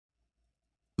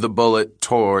The bullet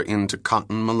tore into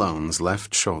Cotton Malone's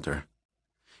left shoulder.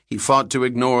 He fought to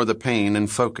ignore the pain and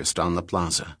focused on the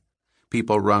plaza.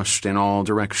 People rushed in all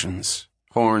directions.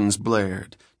 Horns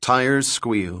blared. Tires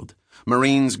squealed.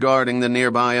 Marines guarding the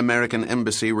nearby American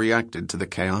embassy reacted to the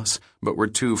chaos, but were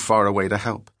too far away to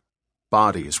help.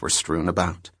 Bodies were strewn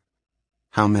about.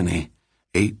 How many?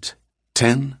 8?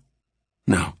 10?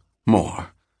 No,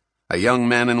 more. A young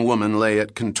man and woman lay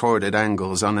at contorted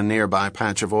angles on a nearby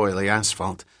patch of oily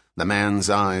asphalt, the man's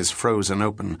eyes frozen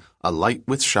open, alight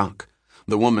with shock,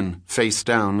 the woman face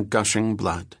down, gushing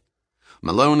blood.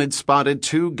 Malone had spotted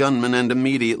 2 gunmen and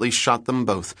immediately shot them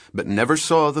both, but never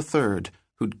saw the third,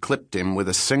 who'd clipped him with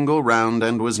a single round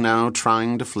and was now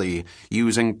trying to flee,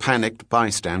 using panicked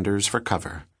bystanders for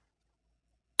cover.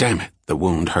 Damn it, the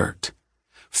wound hurt.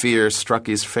 Fear struck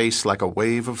his face like a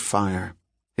wave of fire.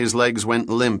 His legs went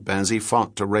limp as he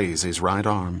fought to raise his right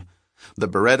arm. The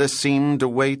Beretta seemed to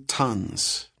weigh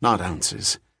tons, not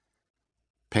ounces.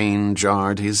 Pain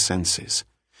jarred his senses.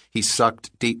 He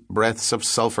sucked deep breaths of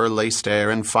sulfur-laced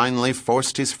air and finally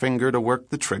forced his finger to work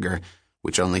the trigger,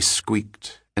 which only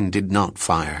squeaked and did not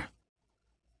fire.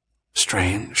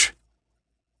 Strange.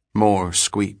 More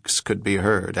squeaks could be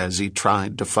heard as he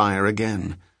tried to fire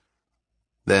again.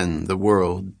 Then the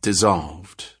world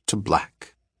dissolved to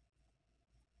black.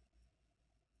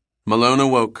 Malone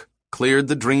awoke, cleared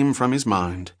the dream from his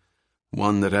mind,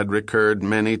 one that had recurred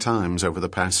many times over the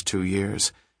past 2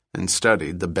 years, and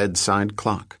studied the bedside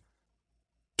clock.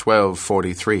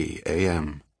 12:43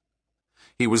 a.m.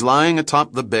 He was lying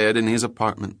atop the bed in his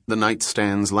apartment, the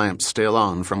nightstand's lamp still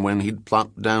on from when he'd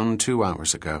plopped down 2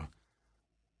 hours ago.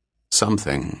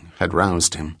 Something had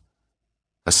roused him.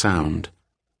 A sound.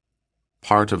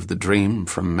 Part of the dream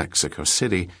from Mexico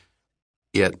City,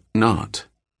 yet not.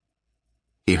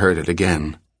 He heard it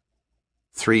again.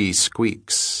 3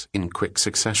 squeaks in quick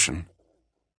succession.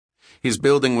 His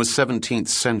building was 17th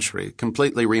century,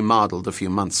 completely remodeled a few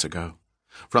months ago.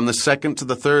 From the 2nd to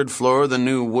the 3rd floor, the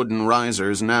new wooden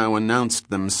risers now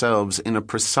announced themselves in a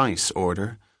precise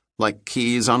order, like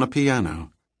keys on a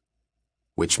piano,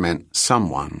 which meant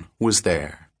someone was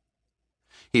there.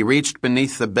 He reached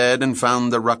beneath the bed and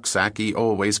found the rucksack he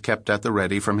always kept at the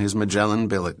ready from his Magellan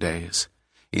billet days.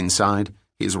 Inside,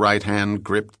 his right hand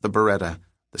gripped the Beretta,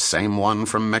 the same one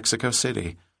from Mexico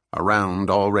City, a round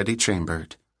already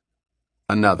chambered.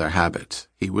 Another habit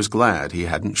he was glad he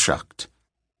hadn't shucked.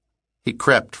 He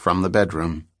crept from the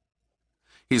bedroom.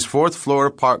 His 4th-floor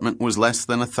apartment was less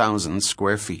than 1,000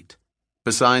 square feet.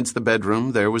 Besides the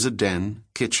bedroom, there was a den,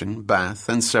 kitchen, bath,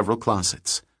 and several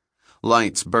closets.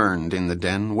 Lights burned in the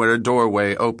den, where a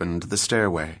doorway opened the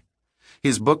stairway.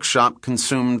 His bookshop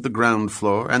consumed the ground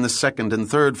floor, and the 2nd and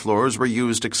 3rd floors were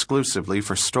used exclusively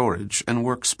for storage and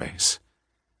workspace.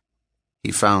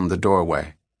 He found the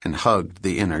doorway and hugged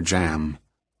the inner jamb.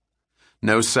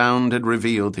 No sound had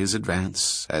revealed his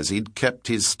advance, as he'd kept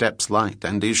his steps light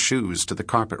and his shoes to the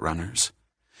carpet runners.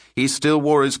 He still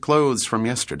wore his clothes from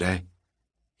yesterday.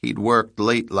 He'd worked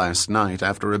late last night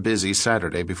after a busy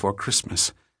Saturday before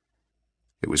Christmas.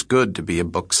 It was good to be a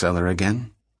bookseller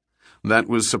again. That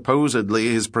was supposedly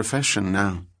his profession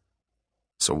now.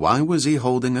 So why was he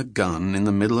holding a gun in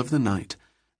the middle of the night,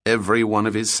 every one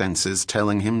of his senses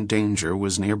telling him danger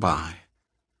was nearby?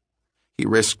 He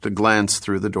risked a glance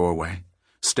through the doorway.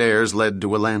 Stairs led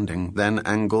to a landing, then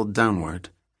angled downward.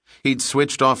 He'd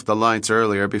switched off the lights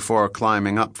earlier before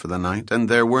climbing up for the night, and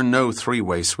there were no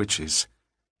 3-way switches.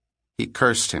 He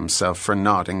cursed himself for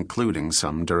not including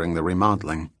some during the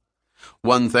remodeling.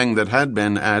 One thing that had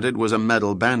been added was a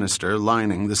metal banister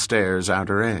lining the stairs'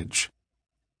 outer edge.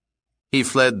 He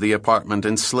fled the apartment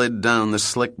and slid down the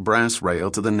slick brass rail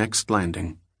to the next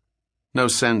landing. No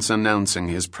sense announcing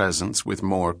his presence with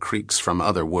more creaks from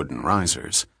other wooden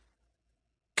risers.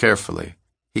 Carefully,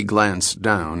 he glanced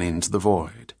down into the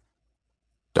void.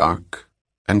 Dark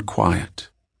and quiet.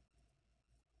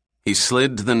 He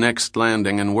slid to the next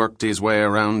landing and worked his way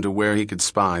around to where he could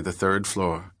spy the 3rd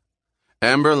floor.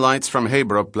 Amber lights from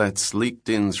Hebroplets leaked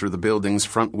in through the building's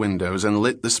front windows and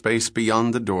lit the space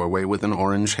beyond the doorway with an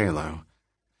orange halo.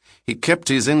 He kept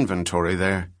his inventory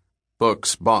there,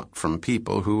 books bought from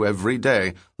people who every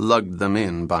day lugged them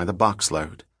in by the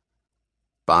boxload.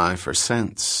 Buy for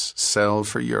cents, sell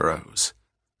for euros.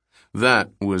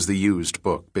 That was the used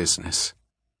book business.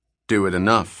 Do it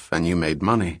enough and you made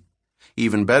money.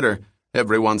 Even better,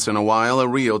 every once in a while a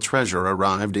real treasure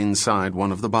arrived inside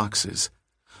one of the boxes.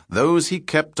 Those he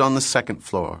kept on the 2nd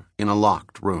floor in a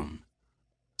locked room.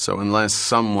 So unless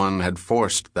someone had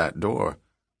forced that door,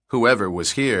 whoever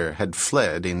was here had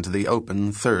fled into the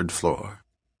open 3rd floor.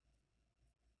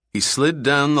 He slid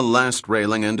down the last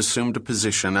railing and assumed a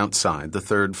position outside the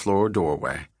third-floor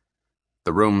doorway.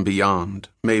 The room beyond,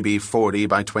 maybe 40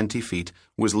 by 20 feet,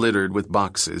 was littered with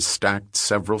boxes stacked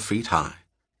several feet high.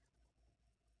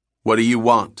 "What do you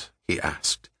want?" he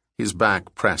asked, his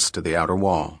back pressed to the outer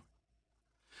wall.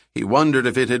 He wondered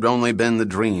if it had only been the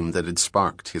dream that had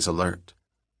sparked his alert.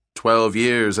 12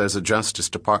 years as a Justice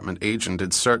Department agent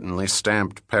had certainly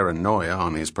stamped paranoia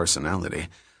on his personality,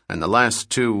 and the last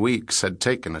 2 weeks had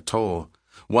taken a toll,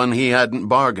 one he hadn't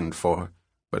bargained for,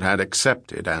 but had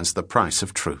accepted as the price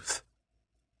of truth.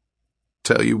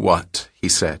 "Tell you what," he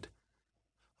said.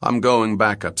 "I'm going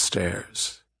back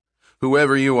upstairs.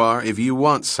 Whoever you are, if you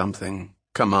want something,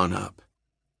 come on up.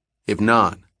 If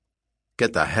not,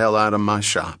 get the hell out of my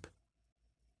shop."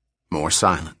 More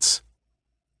silence.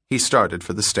 He started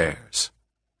for the stairs.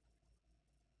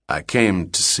 "I came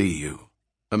to see you,"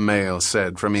 a male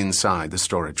said from inside the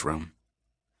storage room.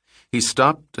 He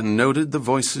stopped and noted the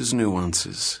voice's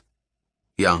nuances.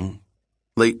 Young,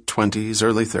 late 20s,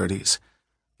 early 30s,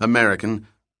 American,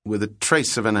 with a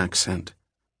trace of an accent.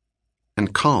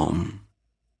 And calm,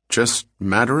 just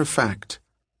matter of fact.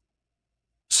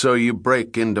 "So you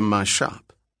break into my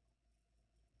shop?"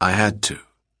 "I had to."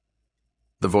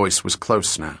 The voice was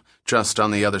close now, just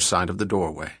on the other side of the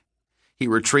doorway. He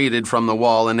retreated from the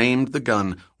wall and aimed the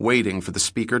gun, waiting for the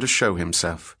speaker to show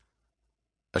himself.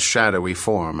 A shadowy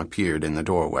form appeared in the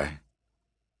doorway.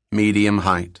 Medium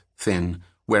height, thin,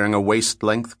 wearing a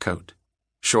waist-length coat,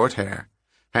 short hair,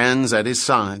 hands at his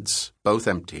sides, both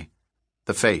empty,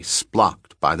 the face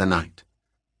blocked by the night.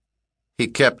 He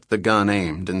kept the gun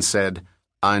aimed and said,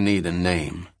 "I need a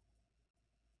name."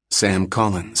 "Sam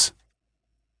Collins."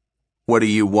 "What do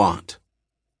you want?"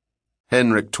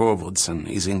 "Henrik Torvaldsson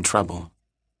is in trouble."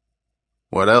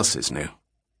 "What else is new?"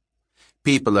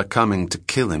 "People are coming to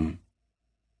kill him."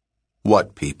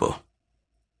 "What people?"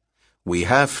 "We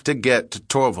have to get to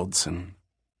Torvaldsson."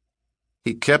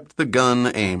 He kept the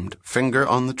gun aimed, finger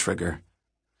on the trigger.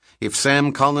 If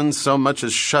Sam Collins so much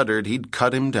as shuddered, he'd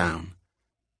cut him down.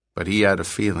 But he had a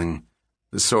feeling,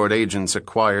 the sort agents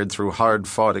acquired through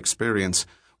hard-fought experience,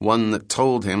 one that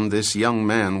told him this young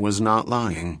man was not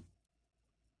lying.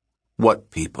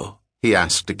 "What people?" he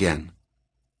asked again.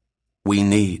 "We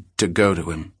need to go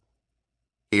to him."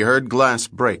 He heard glass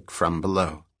break from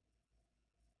below.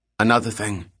 "Another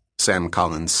thing," Sam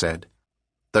Collins said.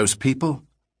 "Those people?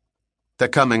 They're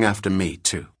coming after me,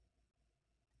 too."